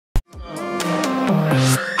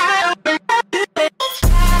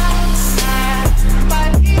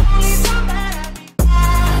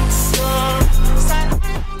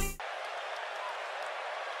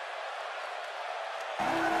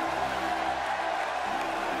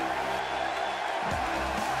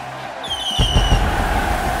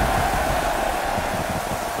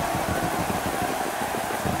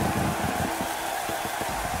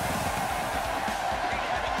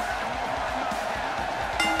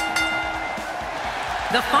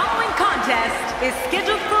The following contest is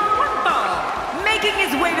scheduled for one fall, making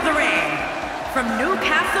his way to the ring. From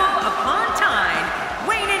Newcastle upon Tyne,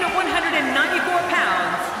 weighing in at 194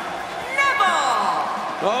 pounds,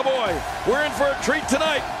 Neville! Oh boy, we're in for a treat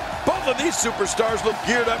tonight. Both of these superstars look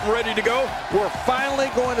geared up and ready to go. We're finally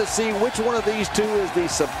going to see which one of these two is the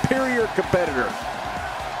superior competitor.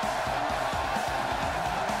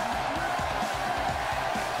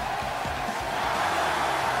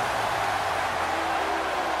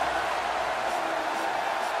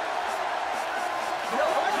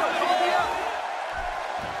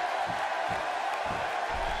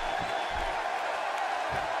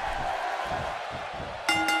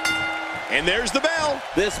 And there's the bell.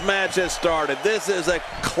 This match has started. This is a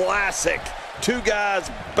classic. Two guys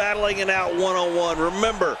battling it out one-on-one.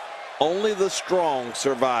 Remember, only the strong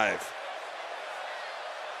survive.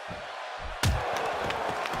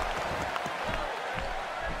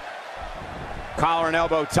 Collar and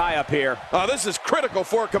elbow tie up here. This is critical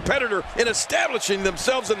for a competitor in establishing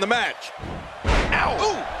themselves in the match. Ow!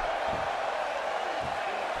 Ooh.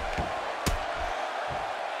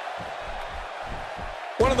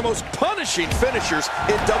 One of the most punishing finishers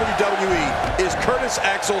in WWE is Curtis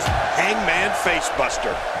Axel's Hangman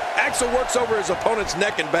Facebuster. Axel works over his opponent's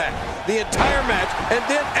neck and back the entire match and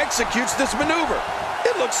then executes this maneuver.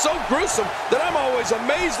 It looks so gruesome that I'm always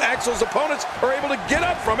amazed Axel's opponents are able to get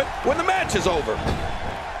up from it when the match is over.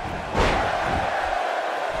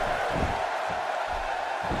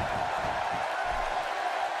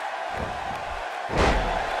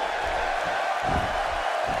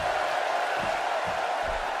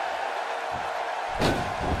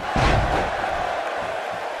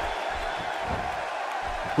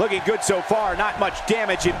 Looking good so far. Not much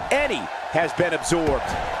damage, if any, has been absorbed.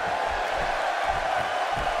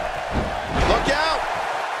 Look out!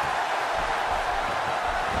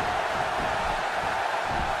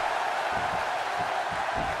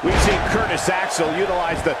 We've seen Curtis Axel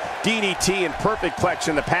utilize the DDT and perfect plex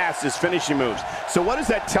in the past as finishing moves. So what does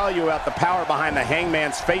that tell you about the power behind the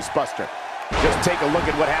Hangman's Facebuster? Just take a look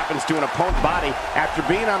at what happens to an opponent's body after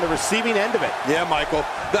being on the receiving end of it. Yeah, Michael,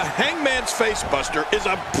 the Hangman's Facebuster is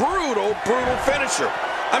a brutal, brutal finisher.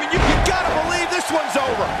 I mean, you gotta believe this one's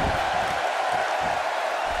over.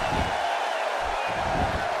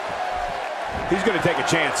 He's gonna take a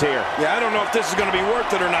chance here. Yeah, I don't know if this is gonna be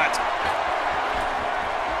worth it or not.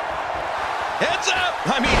 Heads up!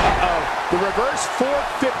 I mean, the reverse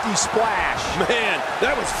 450 splash. Man,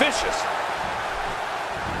 that was vicious.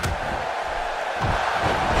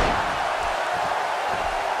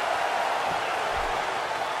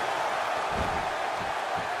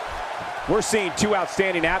 We're seeing two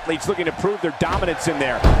outstanding athletes looking to prove their dominance in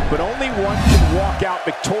there, but only one can walk out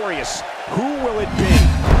victorious. Who will it be?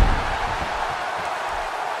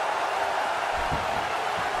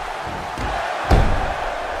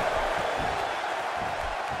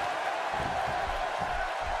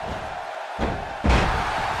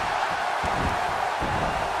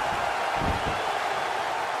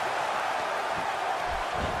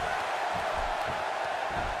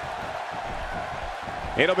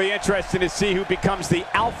 It'll be interesting to see who becomes the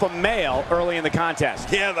alpha male early in the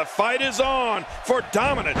contest. Yeah, the fight is on for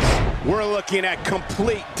dominance. We're looking at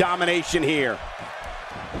complete domination here.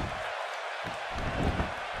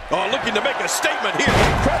 Oh, looking to make a statement here.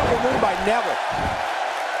 Incredible move by Neville.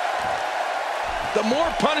 The more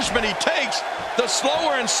punishment he takes, the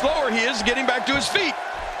slower and slower he is getting back to his feet.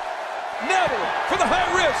 Neville for the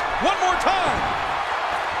high risk. One more time.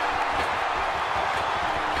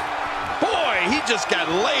 He just got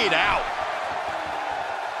laid out.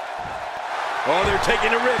 Oh, they're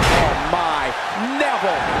taking a rip. Oh, my.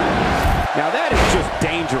 Neville. Now, that is just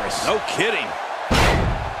dangerous. No kidding.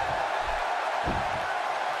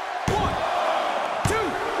 1, 2,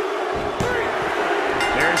 3.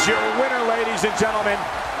 There's your winner, ladies and gentlemen.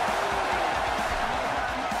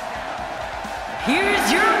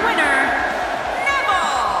 Here's your winner,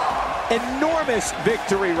 Enormous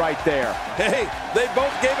victory right there. Hey, they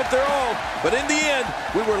both gave it their all, but in the end,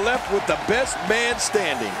 we were left with the best man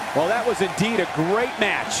standing. Well, that was indeed a great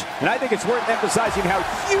match, and I think it's worth emphasizing how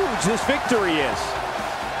huge this victory is.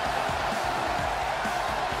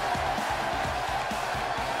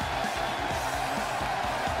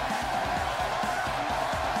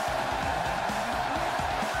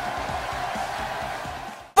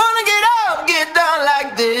 down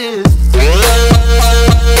like this.